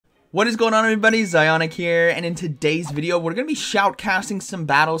What is going on, everybody? ZyoniK here, and in today's video, we're going to be shoutcasting some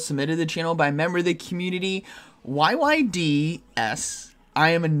battles submitted to the channel by a member of the community, YYDS.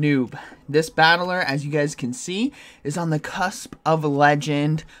 I am a noob. This battler, as you guys can see, is on the cusp of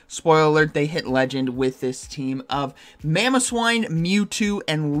legend. Spoiler alert, they hit legend with this team of Mamoswine, Mewtwo,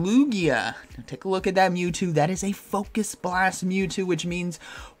 and Lugia. Now take a look at that Mewtwo. That is a Focus Blast Mewtwo, which means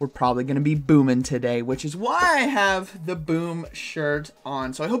we're probably going to be booming today, which is why I have the boom shirt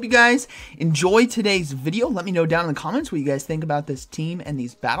on. So I hope you guys enjoy today's video. Let me know down in the comments what you guys think about this team and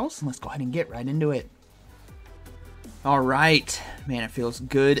these battles, and let's go ahead and get right into it. Alright, man, it feels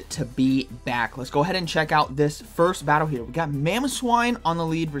good to be back. Let's go ahead and check out this first battle here. We got Mamoswine on the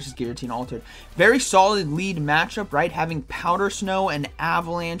lead versus Guillotine Altered. Very solid lead matchup, right? Having Powder Snow and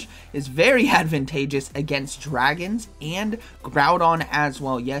Avalanche is very advantageous against Dragons and Groudon as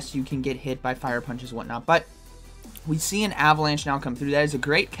well. Yes, you can get hit by Fire Punches and whatnot, but we see an Avalanche now come through. That is a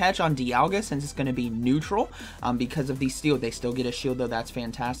great catch on Dialga since it's going to be neutral because of the steel. They still get a shield, though. That's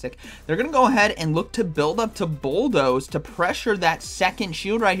fantastic. They're going to go ahead and look to build up to Bulldoze to pressure that second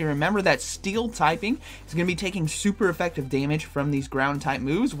shield right here. Remember that steel typing is going to be taking super effective damage from these ground type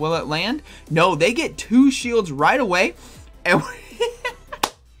moves. Will it land? No, they get two shields right away. And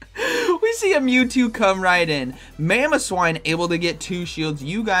we see a Mewtwo come right in. Mamoswine able to get two shields.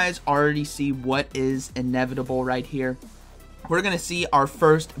 You guys already see what is inevitable right here. We're going to see our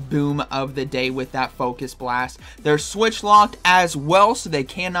first boom of the day with that Focus Blast. They're switch locked as well, so they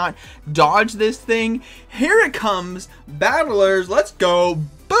cannot dodge this thing. Here it comes. Battlers, let's go.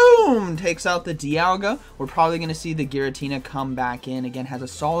 Boom! Takes out the Dialga. We're probably going to see the Giratina come back in. Again, has a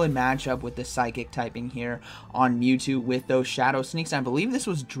solid matchup with the Psychic typing here on Mewtwo with those Shadow Sneaks. I believe this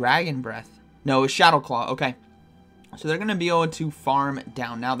was Dragon Breath. No, it was Shadow Claw. Okay. So they're going to be able to farm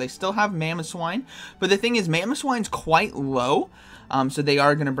down. Now, they still have Mamoswine, but the thing is, Mamoswine's quite low, so they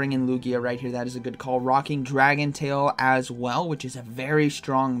are going to bring in Lugia right here. That is a good call. Rocking Dragon Tail as well, which is a very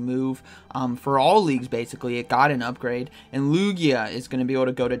strong move for all leagues, basically. It got an upgrade, and Lugia is going to be able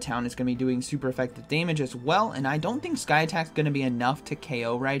to go to town. It's going to be doing super effective damage as well, and I don't think Sky Attack's going to be enough to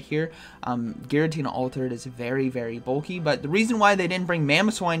KO right here. Giratina Altered is very, very bulky, but the reason why they didn't bring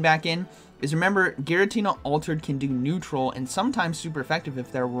Mamoswine back in is, remember, Giratina Altered can do neutral and sometimes super effective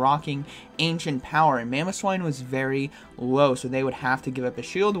if they're rocking Ancient Power, and Mamoswine was very low, so they would have to give up a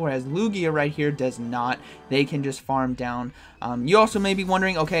shield, whereas Lugia right here does not. They can just farm down. You also may be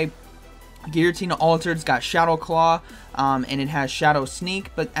wondering, okay, Giratina Altered's got Shadow Claw, and it has Shadow Sneak,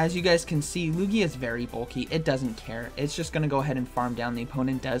 but as you guys can see, Lugia is very bulky. It doesn't care. It's just going to go ahead and farm down. The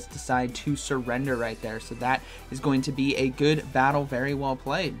opponent does decide to surrender right there, so that is going to be a good battle. Very well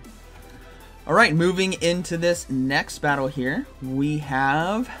played. Alright, moving into this next battle here, we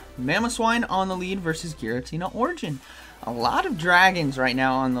have Mamoswine on the lead versus Giratina Origin. A lot of dragons right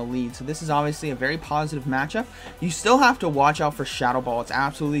now on the lead, so this is obviously a very positive matchup. You still have to watch out for Shadow Ball. It's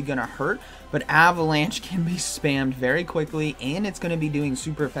absolutely going to hurt, but Avalanche can be spammed very quickly, and it's going to be doing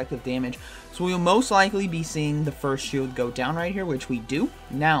super effective damage. So we will most likely be seeing the first shield go down right here, which we do.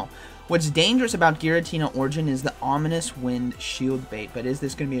 Now, what's dangerous about Giratina Origin is the Ominous Wind shield bait, but is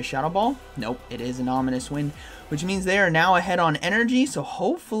this going to be a Shadow Ball? Nope, it is an Ominous Wind, which means they are now ahead on energy, so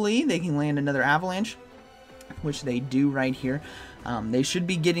hopefully they can land another Avalanche, which they do right here. They should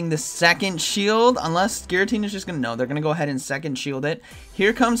be getting the second shield, unless Giratina is just going to, no, they're going to go ahead and second shield it.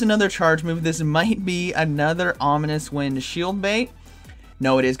 Here comes another charge move. This might be another Ominous Wind shield bait.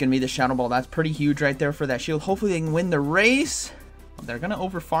 No, it is going to be the Shadow Ball. That's pretty huge right there for that shield. Hopefully they can win the race. They're going to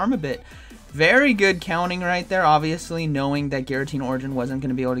overfarm a bit. Very good counting right there, obviously, knowing that Giratina Origin wasn't going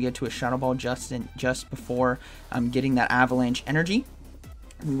to be able to get to a Shadow Ball just before getting that Avalanche energy.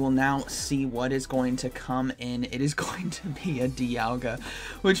 We will now see what is going to come in. It is going to be a Dialga,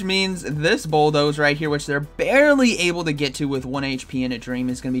 which means this Bulldoze right here, which they're barely able to get to with 1 HP in a Dream,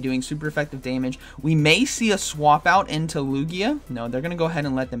 is going to be doing super effective damage. We may see a swap out into Lugia. No, they're going to go ahead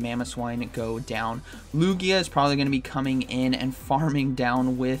and let the Mamoswine go down. Lugia is probably going to be coming in and farming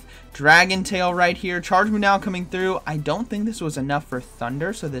down with Dragon Tail right here. Charge move now coming through. I don't think this was enough for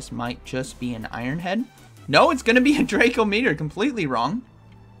Thunder, so this might just be an Iron Head. No, it's going to be a Draco Meteor. Completely wrong.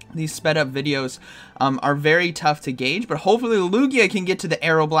 These sped up videos are very tough to gauge, but hopefully Lugia can get to the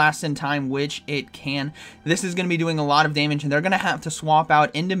Aeroblast in time, which it can. This is going to be doing a lot of damage, and they're going to have to swap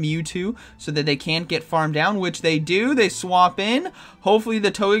out into Mewtwo so that they can't get farmed down, which they do. They swap in. Hopefully the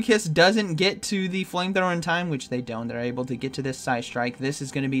Togekiss doesn't get to the Flamethrower in time, which they don't. They're able to get to this Psy Strike. This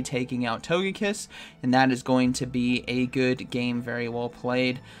is going to be taking out Togekiss, and that is going to be a good game. Very well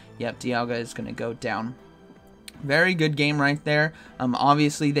played. Yep, Dialga is going to go down. Very good game right there.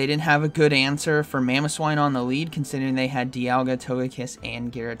 Obviously, they didn't have a good answer for Mamoswine on the lead, considering they had Dialga, Togekiss,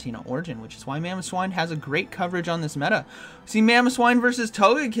 and Giratina Origin, which is why Mamoswine has a great coverage on this meta. See Mamoswine versus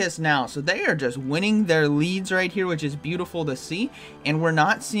Togekiss now, so they are just winning their leads right here, which is beautiful to see, and we're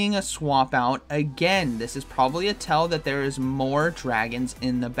not seeing a swap out again. This is probably a tell that there is more dragons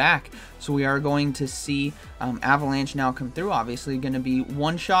in the back, so we are going to see Avalanche now come through. Obviously going to be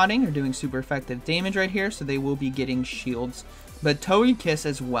one-shotting or doing super effective damage right here, so they will be getting shields. But Togekiss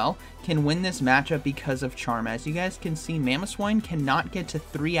as well can win this matchup because of Charm. As you guys can see, Mamoswine cannot get to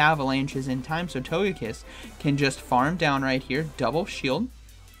 3 avalanches in time, so Togekiss can just farm down right here, double shield.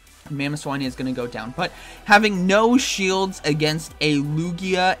 Mamoswine is going to go down, but having no shields against a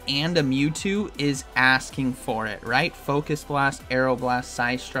Lugia and a Mewtwo is asking for it, right? Focus Blast, Arrow Blast,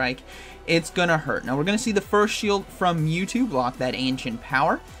 Side Strike, it's going to hurt. Now we're going to see the first shield from Mewtwo block that Ancient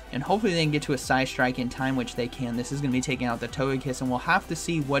Power, and hopefully they can get to a Side Strike in time, which they can. This is going to be taking out the Togekiss, and we'll have to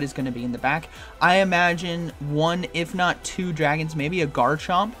see what is going to be in the back. I imagine 1, if not 2 dragons, maybe a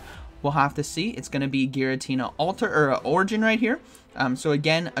Garchomp. We'll have to see. It's going to be Giratina Origin right here. So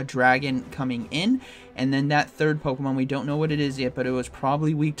again, a dragon coming in, and then that third Pokemon, we don't know what it is yet, but it was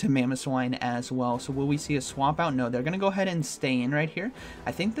probably weak to Mamoswine as well. So will we see a swap out? No, they're going to go ahead and stay in right here.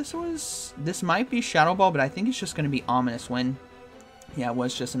 I think this might be Shadow Ball, but I think it's just going to be Ominous Wind. Yeah, it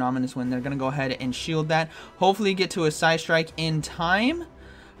was just an Ominous Wind. They're going to go ahead and shield that. Hopefully get to a Side Strike in time.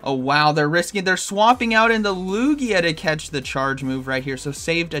 Oh, wow, they're swapping out into Lugia to catch the charge move right here. So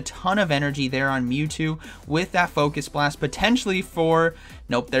saved a ton of energy there on Mewtwo with that Focus Blast, potentially for...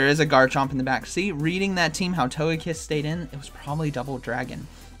 Nope, there is a Garchomp in the back. See, reading that team, how Togekiss stayed in, it was probably Double Dragon.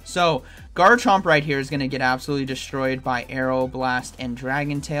 So, Garchomp right here is going to get absolutely destroyed by Arrow Blast and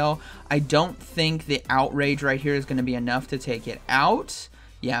Dragon Tail. I don't think the Outrage right here is going to be enough to take it out.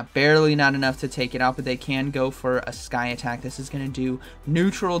 Yeah, barely not enough to take it out, but they can go for a Sky Attack. This is going to do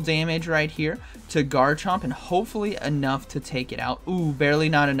neutral damage right here to Garchomp, and hopefully enough to take it out. Ooh, barely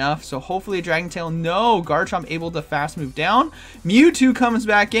not enough, so hopefully a Dragon Tail. No, Garchomp able to fast move down. Mewtwo comes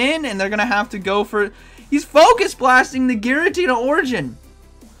back in, and they're going to have to go for... He's Focus Blasting the Giratina Origin.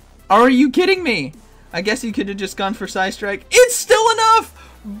 Are you kidding me? I guess he could have just gone for Side Strike. It's still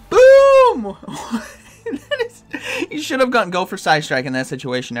enough! Boom! You should have go for Side Strike in that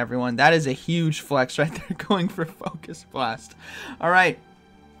situation, everyone. That is a huge flex right there, going for Focus Blast. Alright,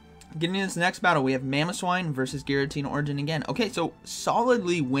 getting into this next battle, we have Mamoswine versus Giratina Origin again. Okay, so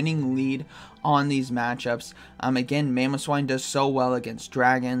solidly winning lead on these matchups. Again, Mamoswine does so well against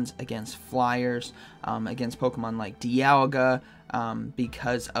dragons, against flyers, against Pokemon like Dialga,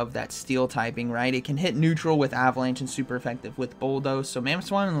 because of that steel typing, right? It can hit neutral with Avalanche and super effective with Bulldoze. So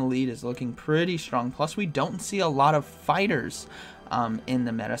Mamoswine in the lead is looking pretty strong. Plus, we don't see a lot of fighters in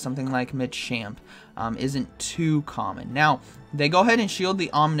the meta. Something like Machamp isn't too common. Now, they go ahead and shield the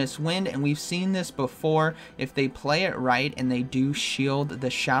Ominous Wind, and we've seen this before. If they play it right and they do shield the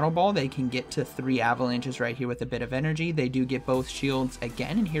Shadow Ball, they can get to 3 avalanches right here with a bit of energy. They do get both shields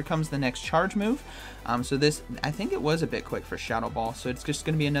again, and here comes the next charge move. So this, I think it was a bit quick for Shadow Ball, so it's just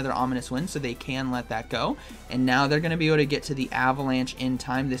going to be another Ominous Wind, so they can let that go. And now they're going to be able to get to the avalanche in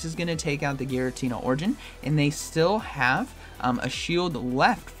time. This is going to take out the Giratina Origin, and they still have a shield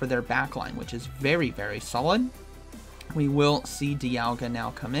left for their backline, which is very, very solid. We will see Dialga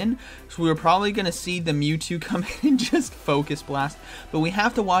now come in. So we're probably going to see the Mewtwo come in and just Focus Blast. But we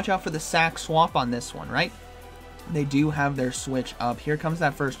have to watch out for the sack swap on this one, right? They do have their switch up. Here comes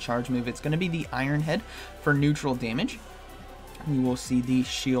that first charge move. It's going to be the Iron Head for neutral damage. We will see the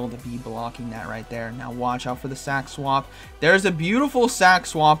shield be blocking that right there. Now watch out for the sack swap. There's a beautiful sack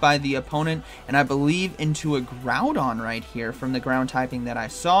swap by the opponent, and I believe into a Groudon right here from the ground typing that I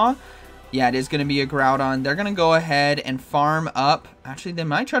saw. Yeah, it is going to be a Groudon. They're going to go ahead and farm up. Actually, they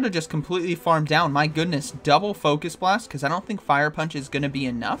might try to just completely farm down. My goodness, double Focus Blast, because I don't think Fire Punch is going to be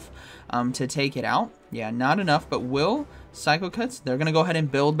enough to take it out. Yeah, not enough, but will Psycho Cuts. They're going to go ahead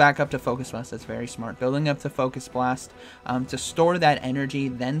and build back up to Focus Blast. That's very smart. Building up to Focus Blast to store that energy,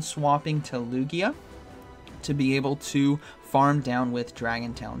 then swapping to Lugia to be able to farm down with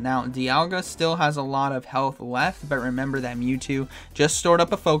Dragon Tail. Now, Dialga still has a lot of health left, but remember that Mewtwo just stored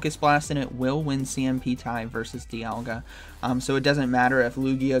up a Focus Blast, and it will win CMP tie versus Dialga. So it doesn't matter if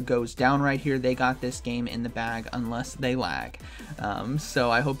Lugia goes down right here. They got this game in the bag unless they lag.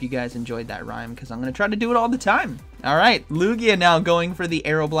 So I hope you guys enjoyed that rhyme, because I'm going to try to do it all the time. Alright, Lugia now going for the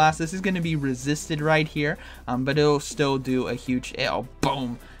Arrow Blast. This is going to be resisted right here, but it'll still do a huge... Oh,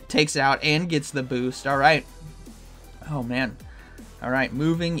 boom! Takes it out and gets the boost. Alright. Oh, man. Alright,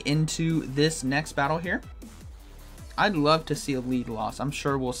 moving into this next battle here. I'd love to see a lead loss. I'm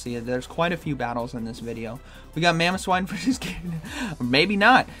sure we'll see it. There's quite a few battles in this video. We got Mamoswine versus maybe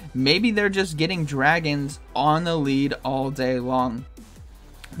not. Maybe they're just getting dragons on the lead all day long.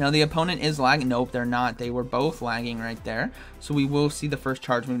 Now the opponent is lagging. Nope, they're not. They were both lagging right there. So we will see the first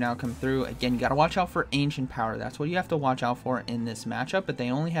charge move now come through. Again, you got to watch out for Ancient Power. That's what you have to watch out for in this matchup. But they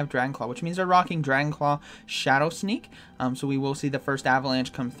only have Dragon Claw, which means they're rocking Dragon Claw Shadow Sneak. So we will see the first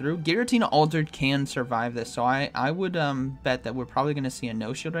Avalanche come through. Giratina Altered can survive this. So I would bet that we're probably going to see a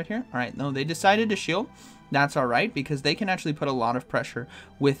no shield right here. All right, no, they decided to shield. That's all right, because they can actually put a lot of pressure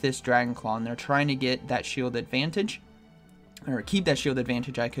with this Dragon Claw. And they're trying to get that shield advantage. Or keep that shield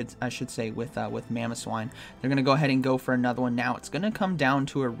advantage, I should say, with Mamoswine. They're going to go ahead and go for another one now. It's going to come down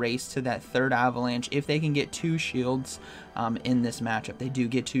to a race to that third Avalanche if they can get 2 shields in this matchup. They do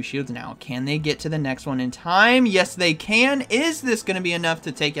get 2 shields now. Can they get to the next one in time? Yes, they can. Is this going to be enough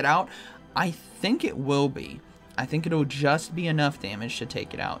to take it out? I think it will be. I think it'll just be enough damage to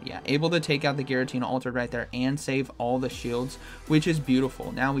take it out. Yeah, able to take out the Giratina Altered right there and save all the shields, which is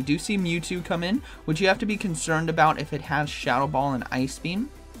beautiful. Now, we do see Mewtwo come in, which you have to be concerned about if it has Shadow Ball and Ice Beam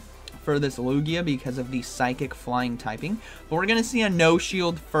for this Lugia because of the Psychic Flying typing. But we're going to see a no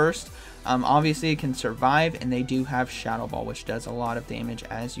shield first. Obviously, it can survive, and they do have Shadow Ball, which does a lot of damage,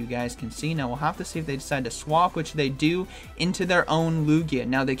 as you guys can see. Now, we'll have to see if they decide to swap, which they do, into their own Lugia.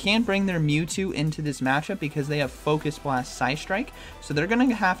 Now, they can't bring their Mewtwo into this matchup because they have Focus Blast Psystrike, so they're going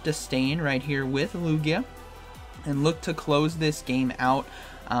to have to stay in right here with Lugia and look to close this game out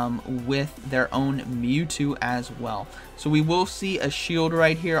with their own Mewtwo as well. So we will see a shield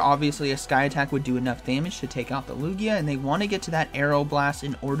right here. Obviously, a Sky Attack would do enough damage to take out the Lugia, and they want to get to that Aero Blast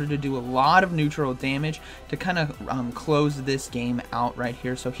in order to do a lot of neutral damage to kind of close this game out right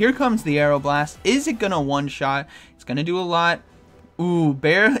here. So here comes the Aero Blast. Is it going to one-shot? It's going to do a lot. Ooh,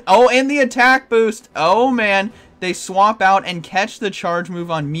 barely. Oh, and the attack boost. Oh, man. They swap out and catch the charge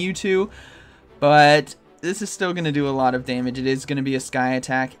move on Mewtwo, but this is still going to do a lot of damage. It is going to be a Sky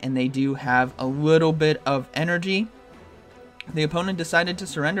Attack, and they do have a little bit of energy. The opponent decided to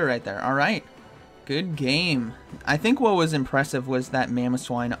surrender right there. All right. Good game. I think what was impressive was that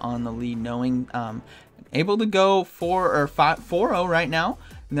Mamoswine on the lead, knowing able to go 4-0 right now,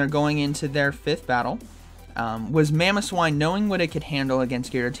 and they're going into their 5th battle. Was Mamoswine knowing what it could handle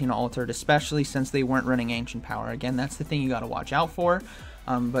against Giratina Altered, especially since they weren't running Ancient Power. Again, that's the thing you got to watch out for.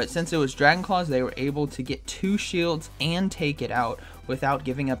 But since it was Dragon Claws, they were able to get 2 shields and take it out without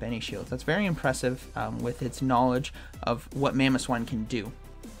giving up any shields. That's very impressive with its knowledge of what Mamoswine can do.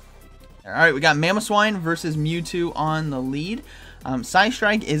 Alright, we got Mamoswine versus Mewtwo on the lead.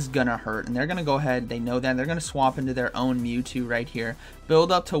 Psystrike is going to hurt, and they're going to go ahead, they know that, they're going to swap into their own Mewtwo right here,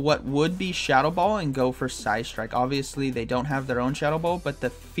 build up to what would be Shadow Ball, and go for Psystrike. Obviously, they don't have their own Shadow Ball, but the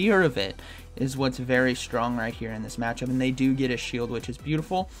fear of it is what's very strong right here in this matchup, and they do get a shield, which is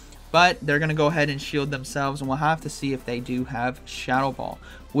beautiful. But they're going to go ahead and shield themselves, and we'll have to see if they do have Shadow Ball,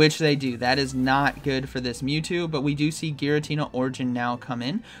 which they do. That is not good for this Mewtwo, but we do see Giratina Origin now come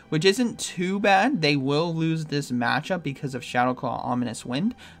in, which isn't too bad. They will lose this matchup because of Shadow Claw Ominous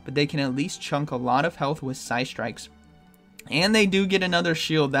Wind, but they can at least chunk a lot of health with Psystrikes. And they do get another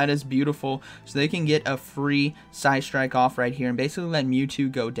shield. That is beautiful. So they can get a free Psystrike off right here and basically let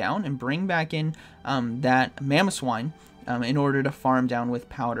Mewtwo go down and bring back in that Mamoswine in order to farm down with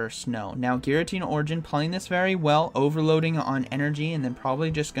Powder Snow. Now, Giratina Origin playing this very well, overloading on energy, and then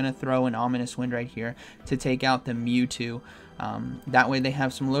probably just going to throw an Ominous Wind right here to take out the Mewtwo. That way they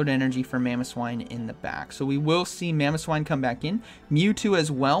have some load energy for Mamoswine in the back. So we will see Mamoswine come back in. Mewtwo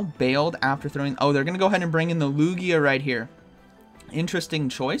as well, bailed after throwing... Oh, they're going to go ahead and bring in the Lugia right here. Interesting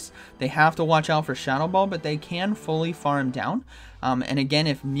choice. They have to watch out for Shadow Ball, but they can fully farm down. And again,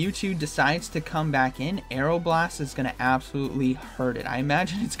 if Mewtwo decides to come back in, Aeroblast is going to absolutely hurt it. I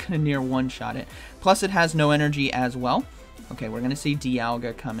imagine it's going to near one-shot it. Plus, it has no energy as well. Okay, we're going to see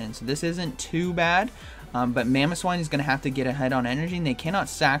Dialga come in. So this isn't too bad. But Mamoswine is going to have to get ahead on energy, and they cannot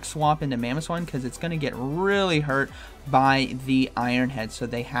sack swap into Mamoswine because it's going to get really hurt by the Iron Head. So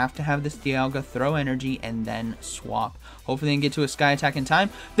they have to have this Dialga throw energy and then swap. Hopefully they can get to a Sky Attack in time.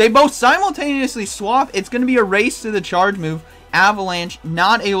 They both simultaneously swap. It's going to be a race to the charge move. Avalanche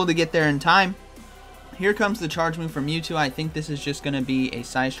not able to get there in time. Here comes the charge move from Mewtwo. I think this is just going to be a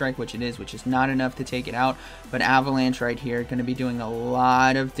Psystrike, which it is, which is not enough to take it out. But Avalanche right here going to be doing a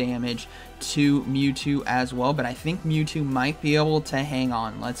lot of damage to Mewtwo as well. But I think Mewtwo might be able to hang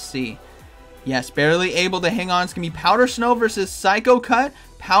on. Let's see. Yes, barely able to hang on. It's going to be Powder Snow versus Psycho Cut.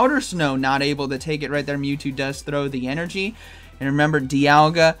 Powder Snow not able to take it right there. Mewtwo does throw the energy. And remember,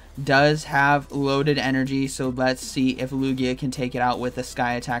 Dialga does have loaded energy, so let's see if Lugia can take it out with a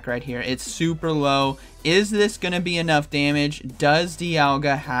Sky Attack right here. It's super low. Is this going to be enough damage? Does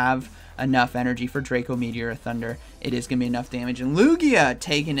Dialga have enough energy for Draco Meteor or Thunder? It is going to be enough damage. And Lugia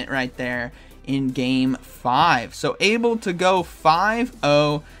taking it right there in game 5. So able to go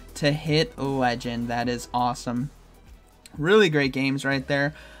 5-0 to hit Legend. That is awesome. Really great games right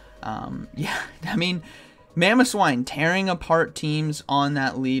there. Yeah, I mean, Mamoswine tearing apart teams on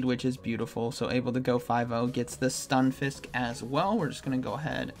that lead, which is beautiful. So able to go 5-0, gets the Stunfisk as well. We're just going to go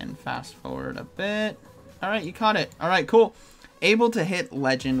ahead and fast forward a bit. All right, you caught it. All right, cool. Able to hit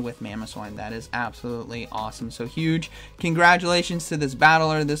Legend with Mamoswine. That is absolutely awesome. So huge congratulations to this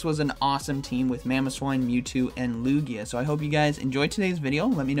battler. This was an awesome team with Mamoswine, Mewtwo, and Lugia. So I hope you guys enjoyed today's video.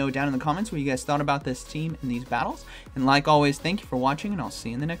 Let me know down in the comments what you guys thought about this team and these battles. And like always, thank you for watching, and I'll see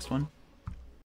you in the next one.